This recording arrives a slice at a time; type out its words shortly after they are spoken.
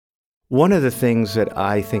One of the things that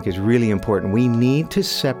I think is really important, we need to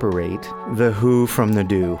separate the who from the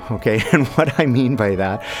do, okay? And what I mean by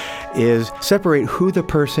that is separate who the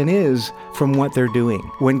person is from what they're doing.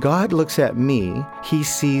 When God looks at me, He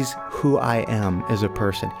sees who I am as a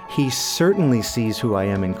person. He certainly sees who I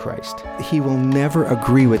am in Christ. He will never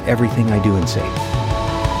agree with everything I do and say.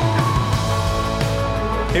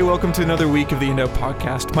 Hey, welcome to another week of the In Out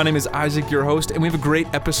Podcast. My name is Isaac, your host, and we have a great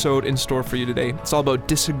episode in store for you today. It's all about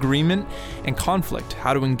disagreement and conflict,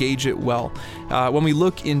 how to engage it well. When we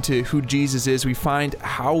look into who Jesus is, we find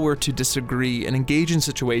how we're to disagree and engage in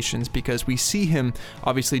situations because we see Him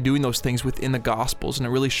obviously doing those things within the Gospels, and it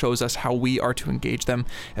really shows us how we are to engage them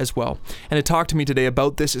as well. And to talk to me today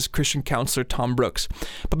about this is Christian counselor Tom Brooks.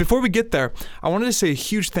 But before we get there, I wanted to say a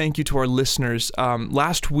huge thank you to our listeners.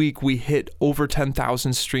 Last week, we hit over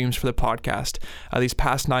 10,000 streams for the podcast. These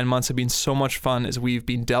past 9 months have been so much fun as we've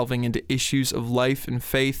been delving into issues of life and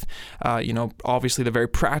faith, obviously the very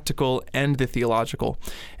practical and the theological.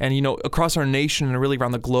 And, across our nation and really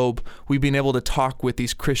around the globe, we've been able to talk with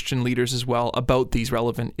these Christian leaders as well about these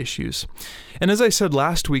relevant issues. And as I said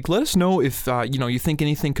last week, let us know if, you think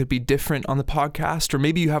anything could be different on the podcast, or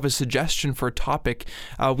maybe you have a suggestion for a topic.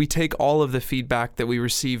 We take all of the feedback that we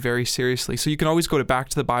receive very seriously. So you can always go to Back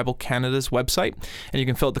to the Bible Canada's website, and you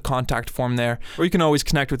can fill out the contact form there, or you can always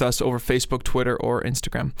connect with us over Facebook, Twitter, or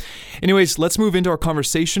Instagram. Anyways, let's move into our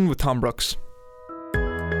conversation with Tom Brooks.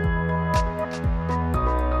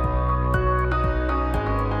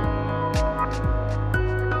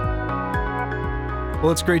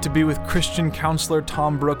 Well, it's great to be with Christian counselor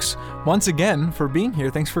Tom Brooks once again for being here.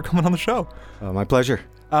 Thanks for coming on the show. My pleasure.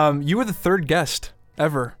 You were the third guest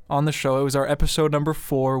ever on the show. It was our episode number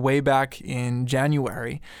 4 way back in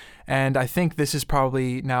January. And I think this is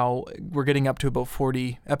probably now, we're getting up to about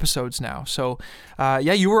 40 episodes now. So,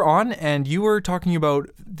 you were on and you were talking about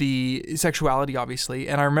the sexuality, obviously.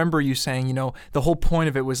 And I remember you saying, the whole point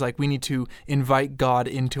of it was like, we need to invite God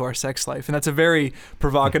into our sex life. And that's a very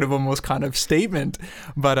provocative, almost kind of statement.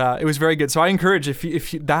 But it was very good. So I encourage,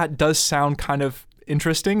 if that does sound kind of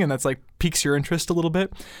interesting and that's like piques your interest a little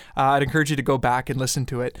bit, I'd encourage you to go back and listen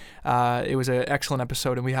to it. It was an excellent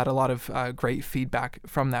episode and we had a lot of great feedback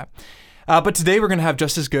from that. But today we're going to have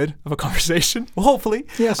just as good of a conversation, well, hopefully.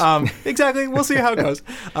 Yes. Exactly. We'll see how it goes.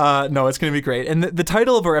 No, it's going to be great. And the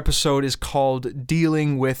title of our episode is called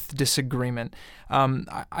Dealing with Disagreement.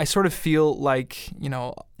 I sort of feel like,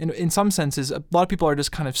 in some senses, a lot of people are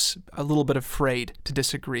just kind of a little bit afraid to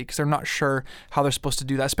disagree because they're not sure how they're supposed to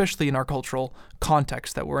do that, especially in our cultural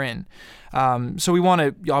context that we're in. So we want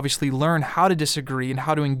to obviously learn how to disagree and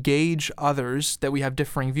how to engage others that we have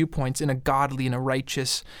differing viewpoints in a godly and a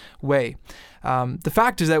righteous way. The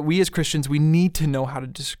fact is that we as Christians, we need to know how to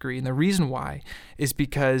disagree. And the reason why is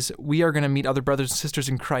because we are going to meet other brothers and sisters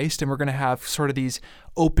in Christ, and we're going to have sort of these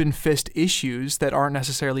open fist issues that aren't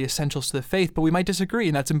necessarily essentials to the faith, but we might disagree.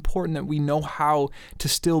 And that's important that we know how to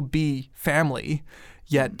still be family,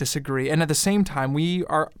 yet disagree. And at the same time, we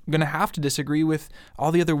are going to have to disagree with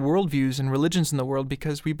all the other worldviews and religions in the world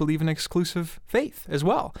because we believe in exclusive faith as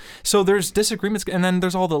well. So there's disagreements, and then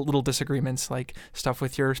there's all the little disagreements like stuff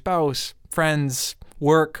with your spouse, friends,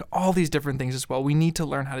 work, all these different things as well. We need to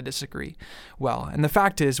learn how to disagree well. And the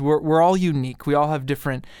fact is, we're all unique. We all have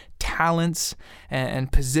different talents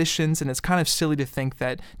and positions, and it's kind of silly to think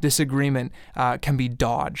that disagreement can be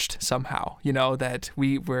dodged somehow, that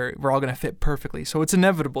we're all going to fit perfectly. So it's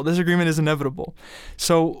inevitable. Disagreement is inevitable.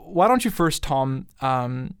 So why don't you first, Tom,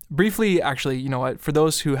 briefly, actually, for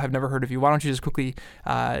those who have never heard of you, why don't you just quickly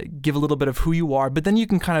give a little bit of who you are, but then you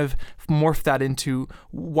can kind of morph that into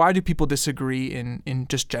why do people disagree in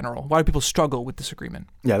just general? Why do people struggle with disagreement?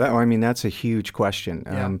 Yeah, that's a huge question.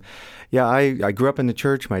 I grew up in the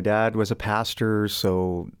church. My dad was a pastor,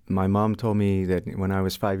 so my mom told me that when I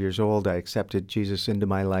was 5 years old, I accepted Jesus into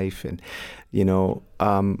my life. And,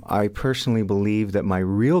 I personally believe that my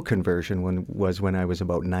real conversion was when I was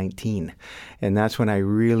about 19. And that's when I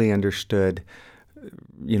really understood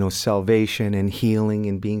salvation and healing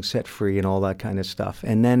and being set free and all that kind of stuff.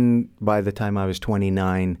 And then by the time I was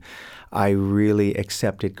 29, I really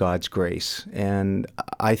accepted God's grace. And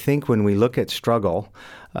I think when we look at struggle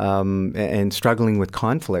and struggling with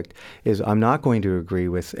conflict is I'm not going to agree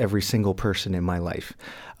with every single person in my life.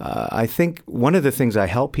 I think one of the things I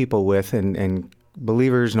help people with, and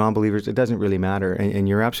believers, non-believers, it doesn't really matter. And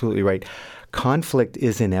you're absolutely right. Conflict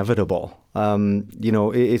is inevitable.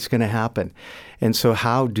 It's going to happen. And so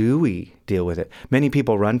how do we deal with it? Many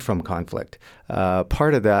people run from conflict.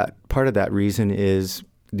 Part of that reason is,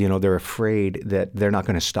 they're afraid that they're not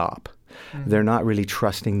going to stop. Mm-hmm. They're not really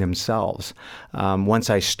trusting themselves. Once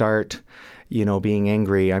I start, being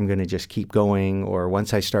angry, I'm going to just keep going, or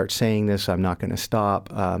once I start saying this, I'm not going to stop.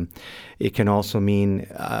 It can also mean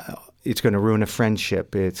it's going to ruin a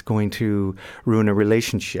friendship. It's going to ruin a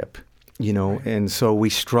relationship, and so we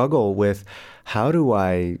struggle with how do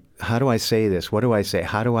I say this? What do I say?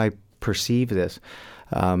 How do I perceive this?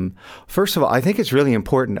 First of all, I think it's really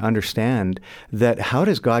important to understand that how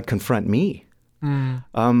does God confront me?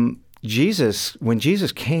 When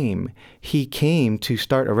Jesus came, he came to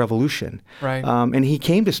start a revolution. Right. And he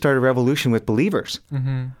came to start a revolution with believers.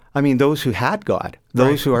 Mm-hmm. I mean, those who had God,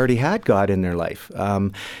 those who already had God in their life.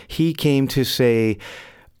 He came to say,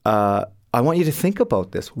 I want you to think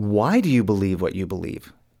about this. Why do you believe what you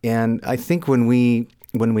believe? And I think when we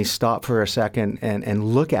stop for a second and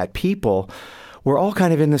look at people, we're all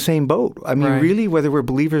kind of in the same boat. I mean, really, whether we're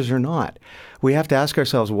believers or not, we have to ask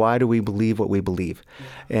ourselves, why do we believe what we believe?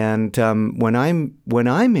 Yeah. And when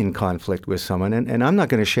I'm in conflict with someone, and I'm not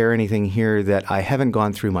going to share anything here that I haven't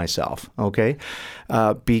gone through myself, okay?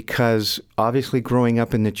 Because obviously growing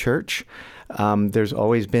up in the church, there's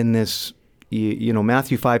always been this,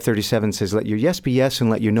 Matthew 5:37 says, let your yes be yes and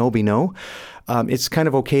let your no be no. It's kind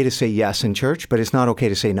of okay to say yes in church, but it's not okay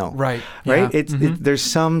to say no. Right. Right? Yeah. There's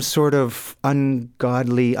some sort of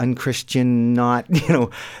ungodly, unchristian,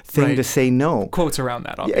 thing to say no. Quotes around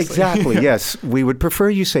that, obviously. Exactly, yes. We would prefer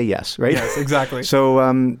you say yes, right? Yes, exactly. So,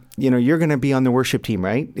 you're going to be on the worship team,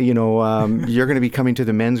 right? You're going to be coming to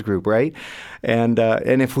the men's group, right? And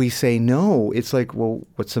if we say no, it's like, well,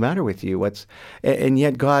 what's the matter with you? And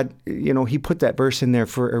yet God, he put that verse in there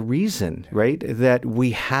for a reason, right? That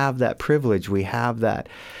we have that privilege, we have that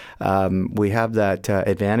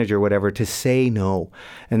advantage or whatever to say no.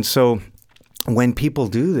 And so when people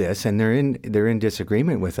do this and they're in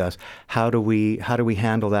disagreement with us, how do we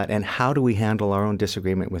handle that, and how do we handle our own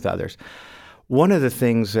disagreement with others? One of the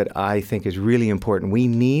things that I think is really important, we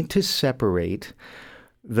need to separate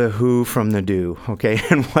the who from the do, okay?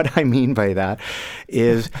 And what I mean by that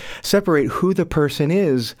is separate who the person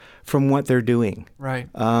is from what they're doing. Right.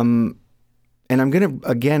 And I'm going to,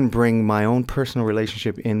 again, bring my own personal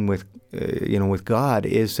relationship in with God,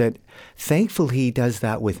 is that thankfully he does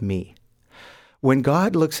that with me. When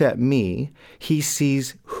God looks at me, he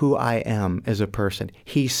sees who I am as a person.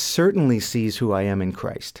 He certainly sees who I am in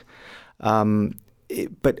Christ.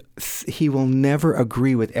 But he will never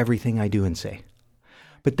agree with everything I do and say.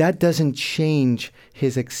 But that doesn't change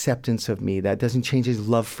his acceptance of me. That doesn't change his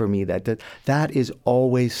love for me. That is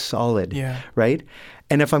always solid, right?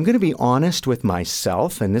 And if I'm going to be honest with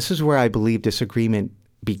myself, and this is where I believe disagreement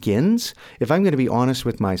begins, if I'm going to be honest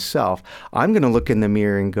with myself, I'm going to look in the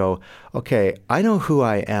mirror and go, okay, I know who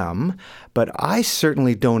I am, but I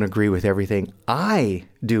certainly don't agree with everything I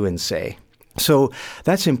do and say. So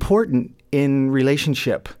that's important in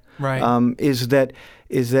relationship, right? Is that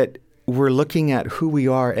we're looking at who we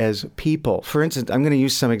are as people. For instance, I'm going to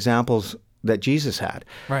use some examples that Jesus had.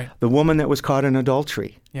 Right. The woman that was caught in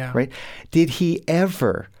adultery. Yeah. Right. Did he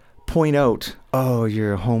ever point out, oh,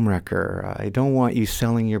 you're a homewrecker. I don't want you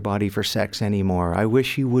selling your body for sex anymore. I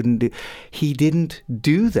wish you wouldn't do. He didn't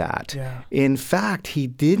do that. Yeah. In fact, he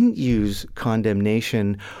didn't use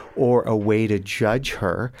condemnation or a way to judge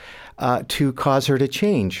her to cause her to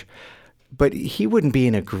change. But he wouldn't be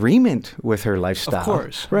in agreement with her lifestyle. Of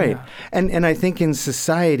course. Right. Yeah. And I think in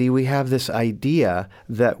society we have this idea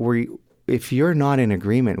that if you're not in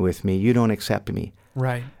agreement with me, you don't accept me.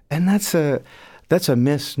 Right. And that's a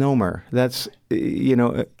misnomer. That's,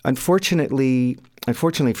 unfortunately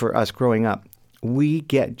for us growing up, we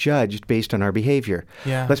get judged based on our behavior.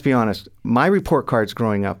 Yeah. Let's be honest. My report cards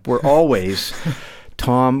growing up were always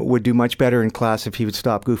Tom would do much better in class if he would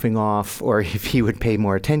stop goofing off, or if he would pay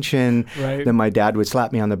more attention. Right. Then my dad would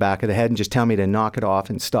slap me on the back of the head and just tell me to knock it off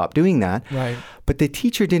and stop doing that. Right. But the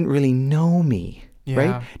teacher didn't really know me,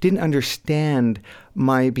 right? Didn't understand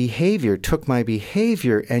my behavior, took my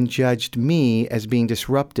behavior and judged me as being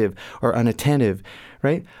disruptive or unattentive,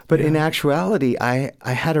 right? But in actuality, I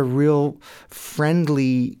had a real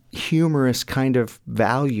friendly, humorous kind of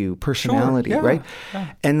value, personality, right?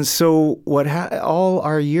 Yeah. And so all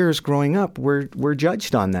our years growing up, we're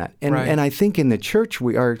judged on that. And I think in the church,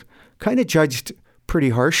 we are kind of judged pretty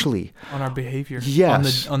harshly. On our behavior.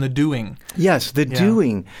 Yes. On the doing. Yes, the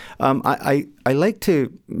doing. I like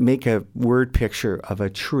to make a word picture of a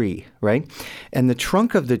tree, right? And the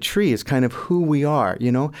trunk of the tree is kind of who we are,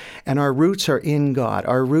 and our roots are in God.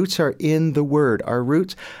 Our roots are in the Word. Our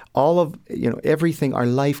roots, all of, everything, our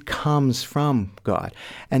life comes from God.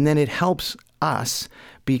 And then it helps us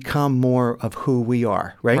become more of who we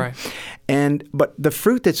are, right? But the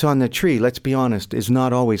fruit that's on the tree, let's be honest, is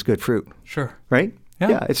not always good fruit. Sure. Right?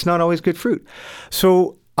 Yeah, it's not always good fruit.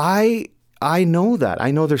 So I I know that.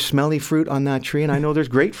 I know there's smelly fruit on that tree, and I know there's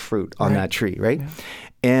great fruit on that tree, right? Yeah.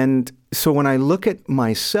 And so when I look at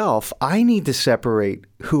myself, I need to separate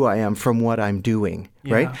who I am from what I'm doing,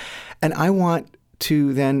 right? And I want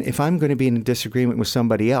to then, if I'm going to be in a disagreement with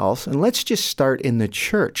somebody else, and let's just start in the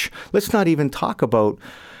church. Let's not even talk about,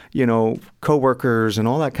 coworkers and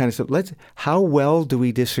all that kind of stuff. How well do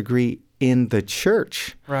we disagree in the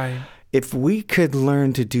church? Right. If we could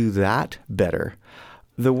learn to do that better,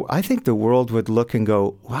 I think the world would look and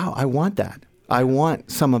go, wow, I want that. I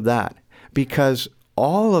want some of that. Because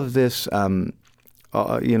all of this,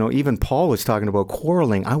 even Paul was talking about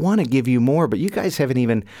quarreling. I want to give you more, but you guys haven't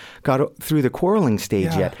even got through the quarrelling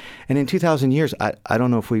stage yet. And in 2,000 years, I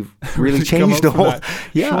don't know if we've really changed the whole.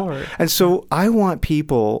 Yeah. Sure. And so I want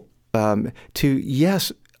people to,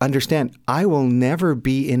 understand, I will never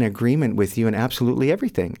be in agreement with you in absolutely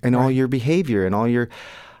everything and all your behavior and all your.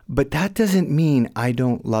 But that doesn't mean I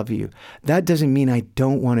don't love you. That doesn't mean I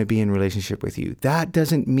don't want to be in relationship with you. That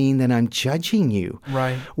doesn't mean that I'm judging you.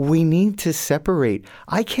 Right. We need to separate.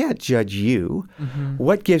 I can't judge you. Mm-hmm.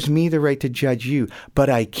 What gives me the right to judge you? But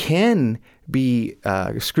I can be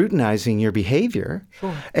scrutinizing your behavior.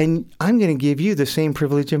 Sure. And I'm going to give you the same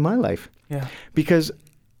privilege in my life. Yeah. Because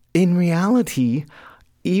in reality,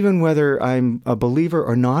 even whether I'm a believer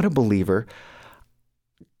or not a believer,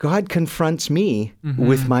 God confronts me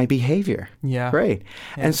with my behavior. Yeah. Right.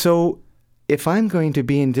 Yeah. And so if I'm going to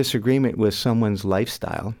be in disagreement with someone's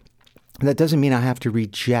lifestyle, that doesn't mean I have to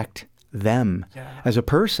reject them as a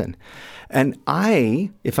person. And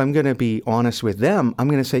if I'm going to be honest with them, I'm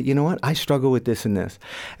going to say, you know what? I struggle with this and this.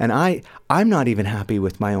 And I'm not even happy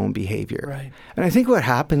with my own behavior. Right. And I think what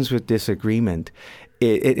happens with disagreement,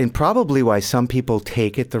 and probably why some people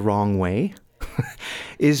take it the wrong way,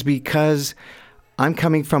 is because I'm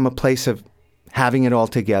coming from a place of having it all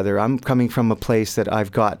together. I'm coming from a place that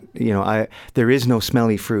I've got, there is no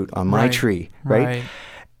smelly fruit on my tree, right?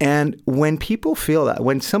 And when people feel that,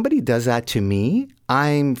 when somebody does that to me,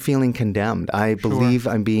 I'm feeling condemned. I believe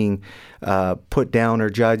I'm being put down or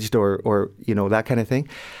judged or that kind of thing.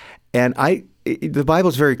 And the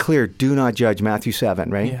Bible's very clear, do not judge, Matthew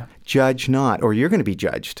 7, right? Yeah. Judge not, or you're going to be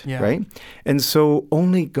judged, right? And so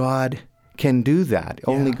only God can do that.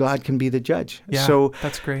 Yeah. Only God can be the judge. Yeah, so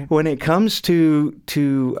that's great. When it comes to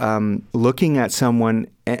looking at someone,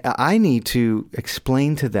 I need to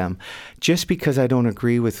explain to them, just because I don't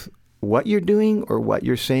agree with what you're doing or what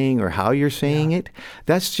you're saying or how you're saying it,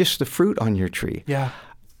 that's just the fruit on your tree. Yeah.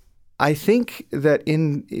 I think that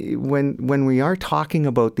when we are talking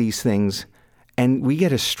about these things and we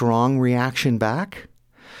get a strong reaction back,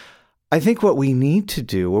 I think what we need to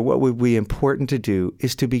do, or what would be important to do,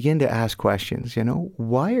 is to begin to ask questions.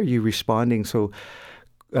 Why are you responding so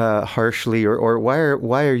harshly, or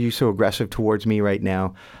why are you so aggressive towards me right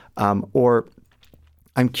now? Or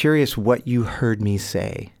I'm curious what you heard me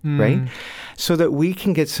say, right? So that we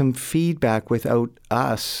can get some feedback without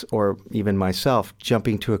us, or even myself,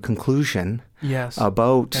 jumping to a conclusion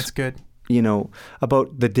about that's good.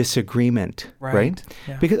 About the disagreement, right?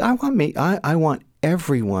 Yeah. Because I want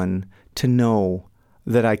everyone to know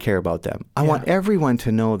that I care about them. I want everyone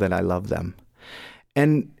to know that I love them.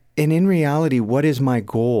 And in reality, what is my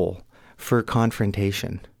goal for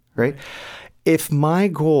confrontation, right? If my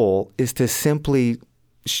goal is to simply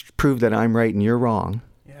prove that I'm right and you're wrong,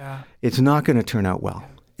 it's not going to turn out well.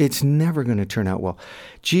 It's never going to turn out well.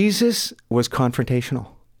 Jesus was confrontational.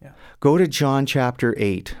 Go to John chapter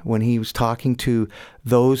 8 when he was talking to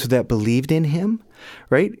those that believed in him,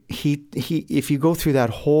 right? He if you go through that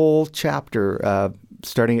whole chapter,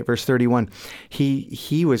 starting at verse 31,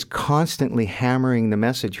 he was constantly hammering the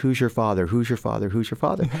message, who's your father? Who's your father? Who's your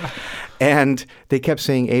father? And they kept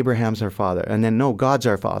saying, Abraham's our father. And then, no, God's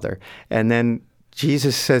our father. And then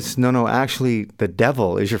Jesus says, no, actually, the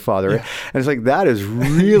devil is your father. Yeah. And it's like, that is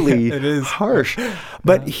really it is harsh.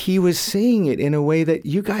 But he was saying it in a way that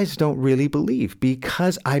you guys don't really believe,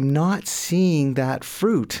 because I'm not seeing that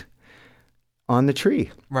fruit on the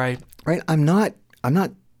tree. Right. I'm not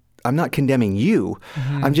condemning you.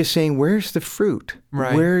 Mm-hmm. I'm just saying, where's the fruit?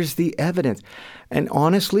 Right. Where's the evidence? And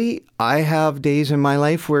honestly, I have days in my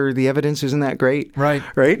life where the evidence isn't that great. Right.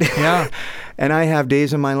 Right? Yeah. And I have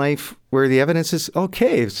days in my life where the evidence is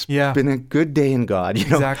okay. It's been a good day in God.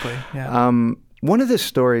 Exactly. Yeah. One of the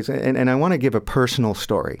stories, and I want to give a personal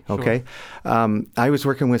story, okay? Sure. I was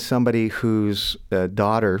working with somebody whose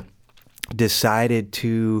daughter decided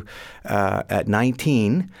to, at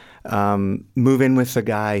 19, move in with a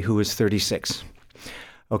guy who was 36.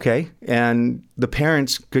 Okay? And the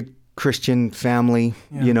parents could Christian family,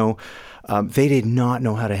 they did not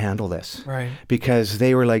know how to handle this. Right. Because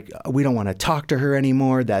they were like, we don't want to talk to her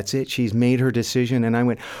anymore. That's it. She's made her decision. And I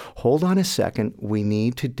went, hold on a second. We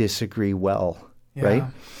need to disagree well, right?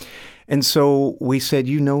 And so we said,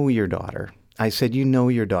 you know your daughter. I said, you know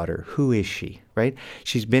your daughter. Who is she, right?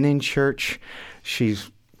 She's been in church.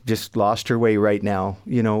 She's just lost her way right now,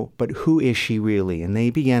 but who is she really? And they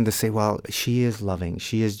began to say, well, she is loving.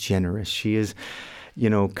 She is generous. She is,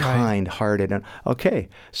 kind-hearted. And okay,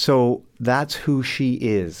 so that's who she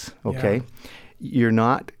is, okay? Yeah. You're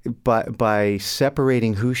not, by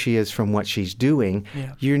separating who she is from what she's doing,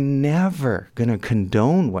 you're never going to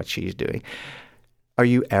condone what she's doing. Are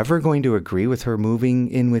you ever going to agree with her moving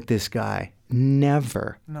in with this guy?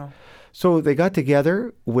 Never. No. So they got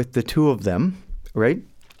together with the two of them, right?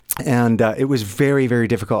 And it was very, very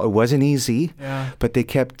difficult. It wasn't easy, but they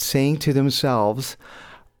kept saying to themselves,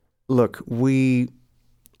 look, we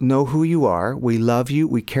know who you are. We love you.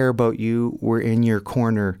 We care about you. We're in your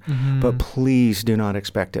corner. Mm-hmm. But please do not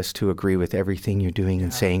expect us to agree with everything you're doing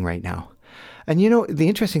and saying right now. And the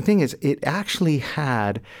interesting thing is it actually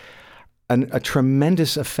had a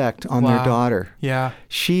tremendous effect on their daughter. Yeah.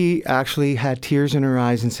 She actually had tears in her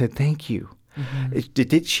eyes and said, thank you.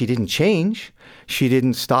 Mm-hmm. She didn't change. She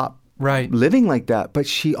didn't stop living like that. But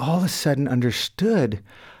she all of a sudden understood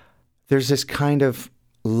there's this kind of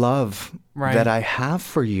love that I have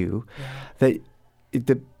for you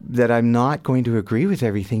that I'm not going to agree with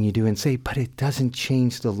everything you do and say, but it doesn't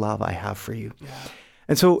change the love I have for you. Yeah.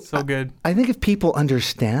 And so good. I think if people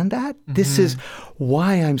understand that, this is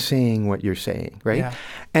why I'm saying what you're saying, right? Yeah.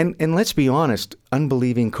 And let's be honest,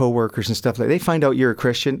 unbelieving coworkers and stuff they find out you're a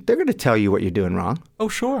Christian, they're going to tell you what you're doing wrong. Oh,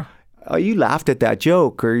 sure. Oh, you laughed at that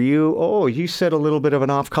joke, or you said a little bit of an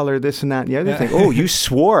off color, this and that and the other thing. Oh, you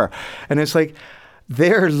swore. And it's like,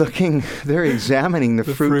 they're examining the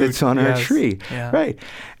fruit that's on our tree, right?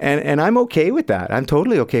 And I'm okay with that. I'm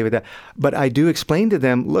totally okay with that. But I do explain to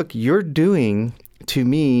them, look, you're doing to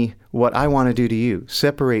me what I want to do to you.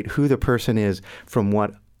 Separate who the person is from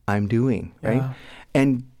what I'm doing, right? Yeah.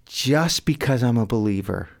 And just because I'm a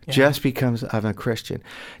believer, just because I'm a Christian,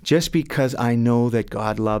 just because I know that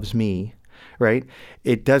God loves me, right?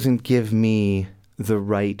 It doesn't give me the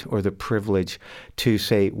right or the privilege to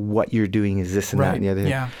say what you're doing is this and that and the other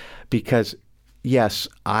thing. Yeah. Because yes,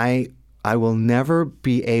 I will never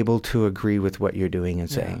be able to agree with what you're doing and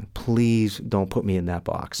saying. Please don't put me in that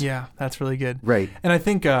box. Yeah, that's really good. Right. And I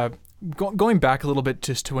think going back a little bit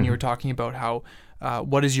just to when you were talking about how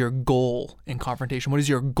what is your goal in confrontation? What is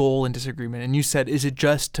your goal in disagreement? And you said, is it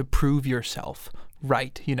just to prove yourself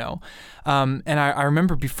right, And I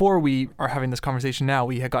remember before we are having this conversation now,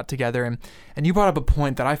 we had got together and you brought up a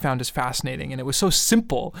point that I found is fascinating, and it was so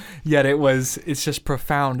simple, yet it's just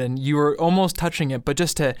profound, and you were almost touching it, but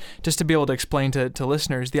just to be able to explain to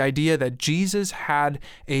listeners, the idea that Jesus had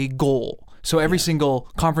a goal. So every single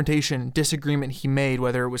confrontation, disagreement he made,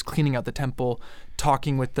 whether it was cleaning out the temple,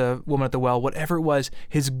 talking with the woman at the well, whatever it was,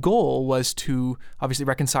 his goal was to obviously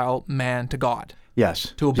reconcile man to God.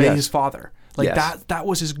 Yes. To obey his Father. That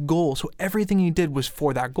was his goal. So everything he did was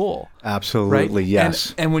for that goal. Absolutely, right?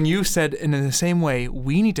 yes. And when you said, and in the same way,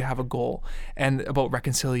 we need to have a goal and about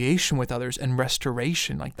reconciliation with others and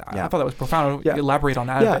restoration like that. I thought that was profound. Elaborate on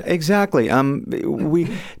that a bit. Exactly.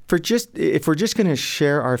 If we're just going to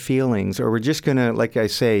share our feelings, or we're just going to, like I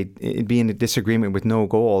say, be in a disagreement with no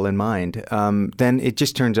goal in mind, then it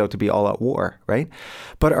just turns out to be all out war, right?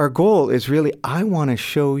 But our goal is really, I want to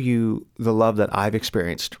show you the love that I've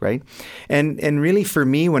experienced, right? And really for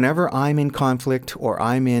me, whenever I'm in conflict or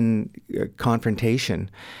I'm in confrontation,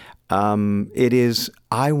 it is,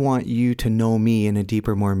 I want you to know me in a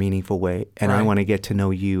deeper, more meaningful way. And I want to get to know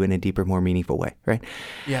you in a deeper, more meaningful way, right?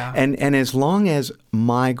 Yeah. And as long as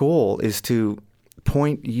my goal is to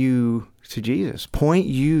point you to Jesus, point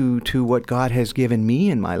you to what God has given me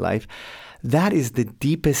in my life, that is the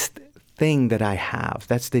deepest thing that I have.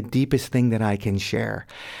 That's the deepest thing that I can share.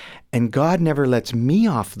 And God never lets me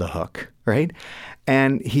off the hook, right?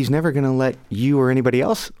 And he's never going to let you or anybody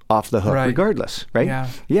else off the hook regardless, right?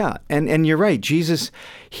 Yeah. And you're right. Jesus,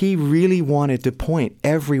 he really wanted to point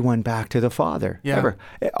everyone back to the Father. Yeah.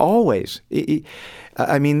 Always.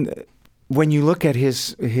 I mean, when you look at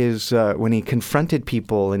his when he confronted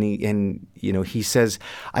people and he says,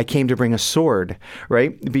 I came to bring a sword,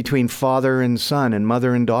 right? Between father and son and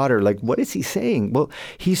mother and daughter. Like, what is he saying? Well,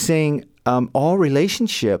 he's saying, all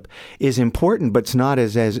relationship is important, but it's not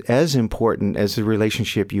as important as the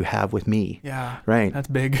relationship you have with me. Yeah. Right. That's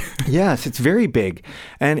big. Yes, it's very big.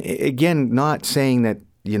 And again, not saying that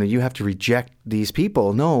you have to reject these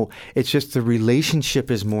people. No, it's just the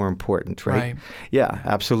relationship is more important, right? Yeah,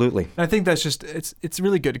 absolutely. I think that's just it's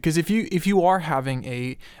really good, because if you are having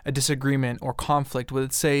a disagreement or conflict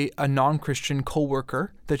with, say, a non-Christian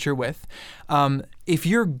coworker that you're with, if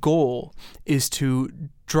your goal is to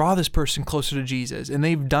draw this person closer to Jesus, and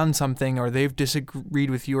they've done something, or they've disagreed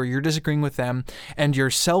with you, or you're disagreeing with them, and your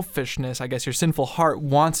selfishness, I guess your sinful heart,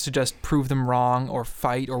 wants to just prove them wrong or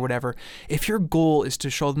fight or whatever, if your goal is to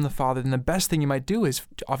show them the Father, then the best thing you might do is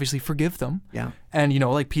to obviously forgive them. Yeah. And,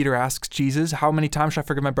 like Peter asks Jesus, how many times should I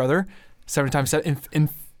forgive my brother? 70 times,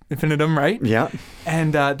 infinitum, right? Yeah.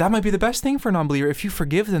 And that might be the best thing for a non-believer. If you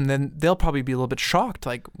forgive them, then they'll probably be a little bit shocked,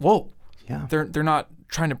 like, whoa, yeah, they're not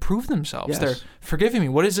trying to prove themselves. Yes. They're forgiving me.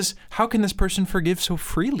 What is this? How can this person forgive so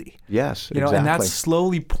freely? Yes, exactly. And that's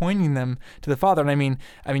slowly pointing them to the Father. And I mean,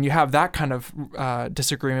 you have that kind of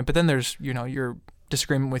disagreement, but then there's, your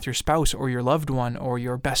disagreement with your spouse or your loved one or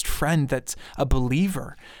your best friend that's a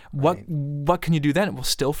believer. What can you do then? Well,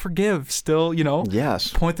 still forgive, still,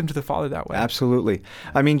 yes, point them to the Father that way. Absolutely.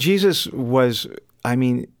 I mean, Jesus was,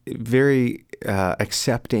 very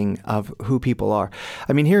accepting of who people are.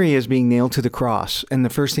 I mean, here he is being nailed to the cross, and the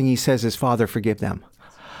first thing he says is, Father, forgive them.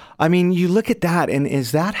 I mean, you look at that, and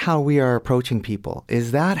is that how we are approaching people?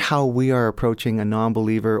 Is that how we are approaching a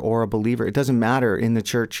non-believer or a believer? It doesn't matter, in the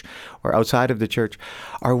church or outside of the church.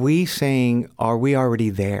 Are we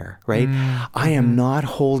already there, right? I am not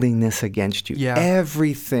holding this against you. Yeah.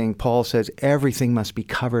 Everything, Paul says, everything must be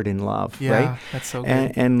covered in love, yeah, right? That's so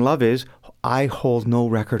good. And love is, I hold no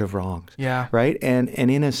record of wrongs. Yeah. Right? And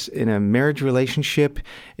in a marriage relationship,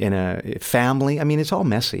 in a family, it's all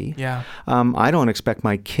messy. Yeah. I don't expect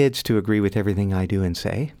my kids to agree with everything I do and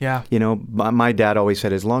say. Yeah. My dad always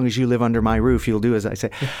said, as long as you live under my roof, you'll do as I say.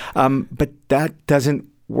 But that doesn't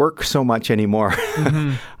work so much anymore.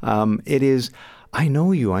 It is, I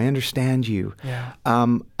know you. I understand you. Yeah.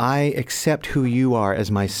 I accept who you are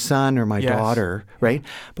as my son or my daughter, right?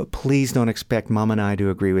 But please don't expect Mom and I to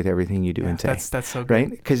agree with everything you do and say. That's so good. Right?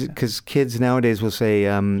 Because kids nowadays will say,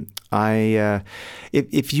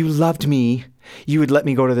 if you loved me, you would let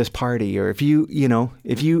me go to this party, or if you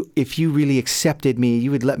really accepted me,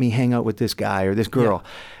 you would let me hang out with this guy or this girl.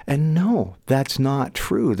 Yeah. And no, that's not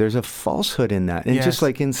true. There's a falsehood in that. And just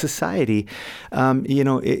like in society,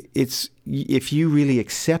 it's if you really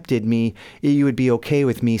accepted me, you would be okay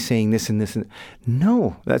with me saying this and this.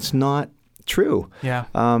 No, that's not true. Yeah.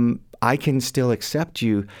 I can still accept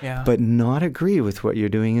you, but not agree with what you're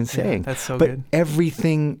doing and saying. Yeah, that's so good. But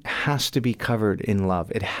everything has to be covered in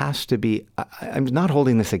love. It has to be, I'm not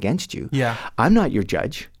holding this against you. Yeah. I'm not your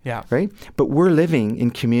judge. Yeah. Right? But we're living in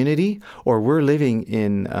community, or we're living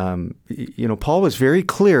in, Paul was very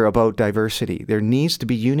clear about diversity. There needs to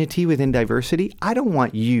be unity within diversity. I don't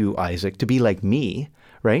want you, Isaac, to be like me.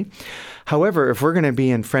 Right? However, if we're going to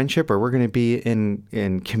be in friendship, or we're going to be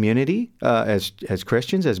in community as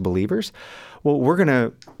Christians, as believers, well, we're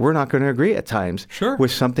not going to agree at times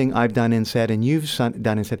with something I've done and said, and you've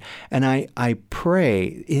done and said. And I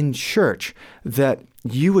pray in church that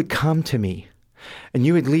you would come to me, and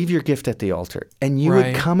you would leave your gift at the altar, and you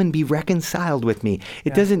would come and be reconciled with me.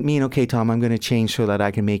 It doesn't mean, okay, Tom, I'm going to change so that I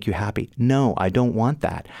can make you happy. No, I don't want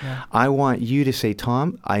that. Yeah. I want you to say,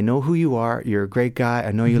 Tom, I know who you are. You're a great guy.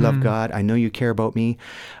 I know you love God. I know you care about me.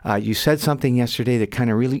 You said something yesterday that kind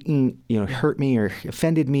of really, hurt me or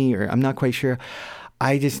offended me, or I'm not quite sure.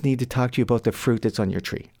 I just need to talk to you about the fruit that's on your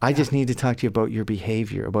tree. I just need to talk to you about your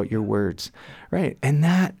behavior, about your words, right? And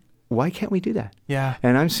why can't we do that? Yeah.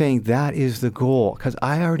 And I'm saying that is the goal, because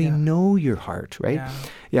I already know your heart, right?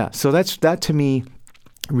 Yeah. So that to me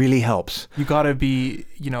really helps. You got to be,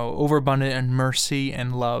 overabundant in mercy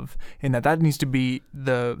and love, and that needs to be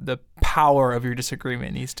the power of your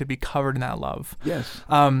disagreement. It needs to be covered in that love. Yes.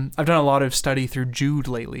 I've done a lot of study through Jude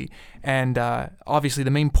lately, and obviously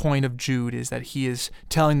the main point of Jude is that he is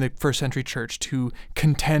telling the first century church to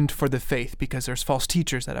contend for the faith, because there's false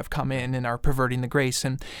teachers that have come in and are perverting the grace.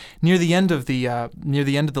 And near the end of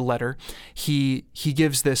the letter, he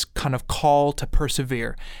gives this kind of call to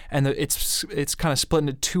persevere, and it's kind of split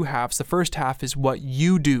into two halves. The first half is what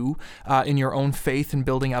you do in your own faith and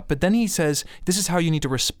building up, but then he says this is how you need to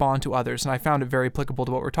respond to others, and I found it very applicable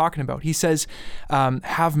to what we're talking about. He says,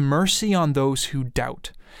 have mercy on those who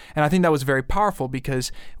doubt. And I think that was very powerful,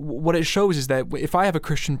 because what it shows is that if I have a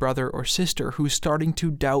Christian brother or sister who's starting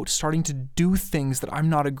to doubt, starting to do things that I'm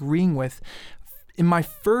not agreeing with, in my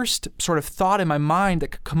first sort of thought in my mind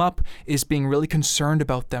that could come up is being really concerned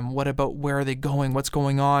about them. What about where are they going? What's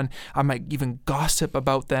going on? I might even gossip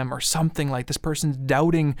about them or something, like this person's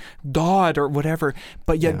doubting God or whatever.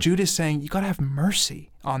 But yet Jude is saying, you got to have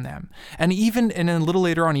mercy on them. And then a little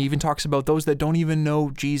later on, he even talks about those that don't even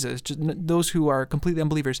know Jesus, just those who are completely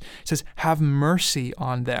unbelievers. He says, have mercy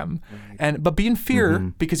on them. Right. But be in fear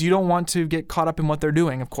because you don't want to get caught up in what they're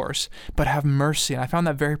doing, of course, but have mercy. And I found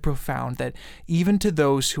that very profound, that even to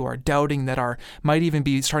those who are doubting, that might even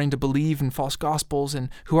be starting to believe in false gospels and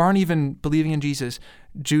who aren't even believing in Jesus,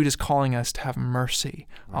 Jude is calling us to have mercy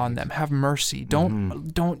on them. Have mercy.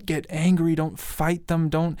 Don't get angry. Don't fight them.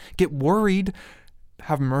 Don't get worried.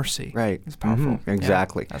 Have mercy. Right. It's powerful.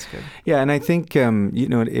 Exactly. Yeah, that's good. Yeah, and I think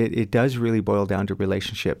it does really boil down to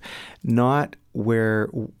relationship, not where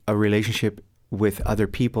a relationship with other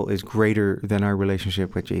people is greater than our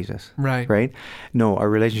relationship with Jesus. Right. Right? No, our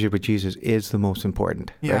relationship with Jesus is the most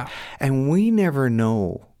important. Yeah. Right? And we never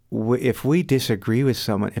know if we disagree with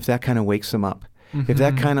someone, if that kind of wakes them up. If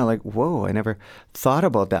that kind of like, whoa, I never thought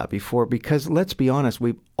about that before, because let's be honest,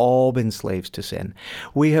 we've all been slaves to sin.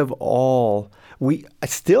 We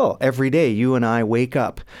still, every day, you and I wake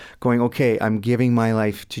up going, okay, I'm giving my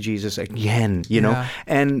life to Jesus again, you know,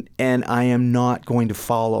 and I am not going to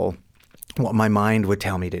follow what my mind would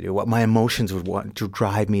tell me to do, what my emotions would want to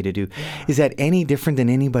drive me to do. Yeah. Is that any different than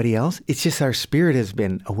anybody else? It's just our spirit has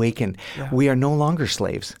been awakened. Yeah. We are no longer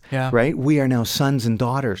slaves, right? We are now sons and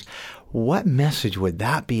daughters. What message would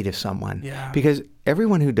that be to someone? Yeah. Because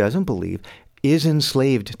everyone who doesn't believe is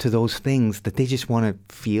enslaved to those things that they just want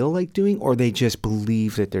to feel like doing, or they just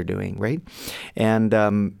believe that they're doing, right? And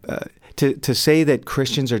to say that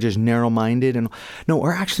Christians are just narrow-minded, no,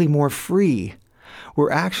 we're actually more free.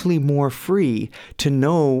 We're actually more free to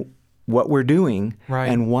know what we're doing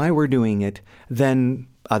and why we're doing it than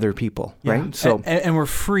other people, right? So, and we're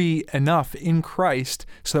free enough in Christ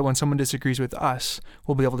so that when someone disagrees with us,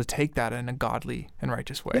 we'll be able to take that in a godly and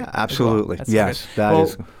righteous way. Yeah, absolutely. Well. Yes, that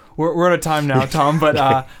is. We're out of time now, Tom, but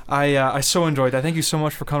I so enjoyed that. Thank you so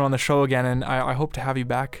much for coming on the show again, and I hope to have you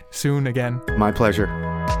back soon again. My pleasure.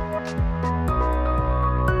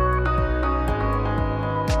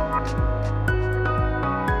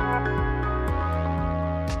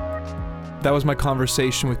 That was my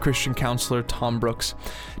conversation with Christian counselor Tom Brooks.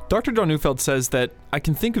 Dr. John Neufeld says that I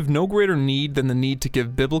can think of no greater need than the need to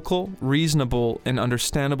give biblical, reasonable, and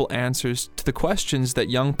understandable answers to the questions that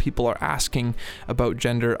young people are asking about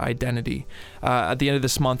gender identity. At the end of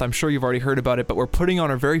this month, I'm sure you've already heard about it, but we're putting on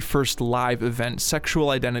our very first live event, Sexual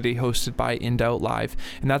Identity, hosted by In Doubt Live,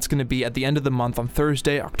 and that's going to be at the end of the month on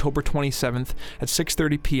Thursday, October 27th at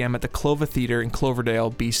 6:30 p.m. at the Clova Theatre in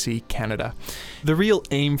Cloverdale, BC, Canada. The real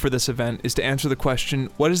aim for this event is to answer the question,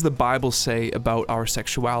 what does the Bible say about our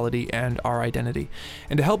sexuality and our identity?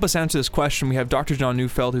 And to help us answer this question, we have Dr. John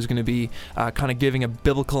Neufeld, who's going to be kind of giving a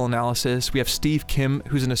biblical analysis. We have Steve Kim,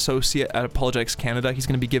 who's an associate at Apologetics Canada. He's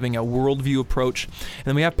going to be giving a worldview approach. And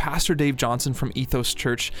then we have Pastor Dave Johnson from Ethos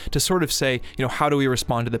Church to sort of say, how do we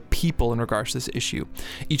respond to the people in regards to this issue?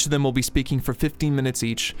 Each of them will be speaking for 15 minutes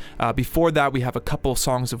each. Before that, we have a couple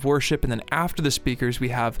songs of worship. And then after the speakers, we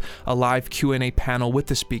have a live Q&A panel with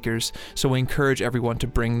the speakers. So we encourage everyone to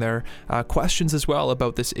bring their questions as well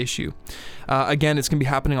about this issue. Again, it's going to be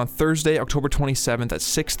happening on Thursday, October 27th at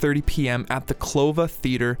 6:30 p.m. at the Clova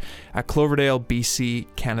Theatre at Cloverdale, BC,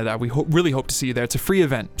 Canada. We really hope to see you there. It's a free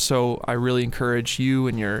event, so I really encourage you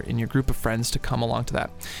and your group of friends to come along to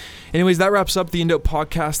that. Anyways, that wraps up the In Doubt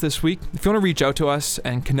podcast this week. If you want to reach out to us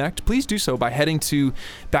and connect, please do so by heading to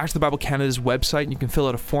Back to the Bible Canada's website, and you can fill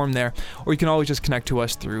out a form there, or you can always just connect to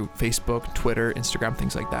us through Facebook, Twitter, Instagram,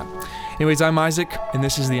 things like that. Anyways, I'm Isaac, and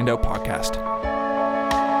this is the In Doubt podcast.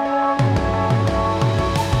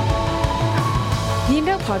 The In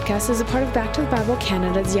Doubt podcast is a part of Back to the Bible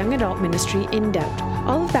Canada's young adult ministry, In Doubt.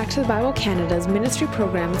 All of Back to the Bible Canada's ministry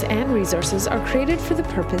programs and resources are created for the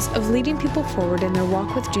purpose of leading people forward in their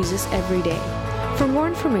walk with Jesus every day. For more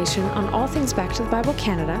information on all things Back to the Bible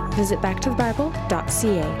Canada, visit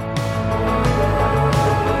backtothebible.ca.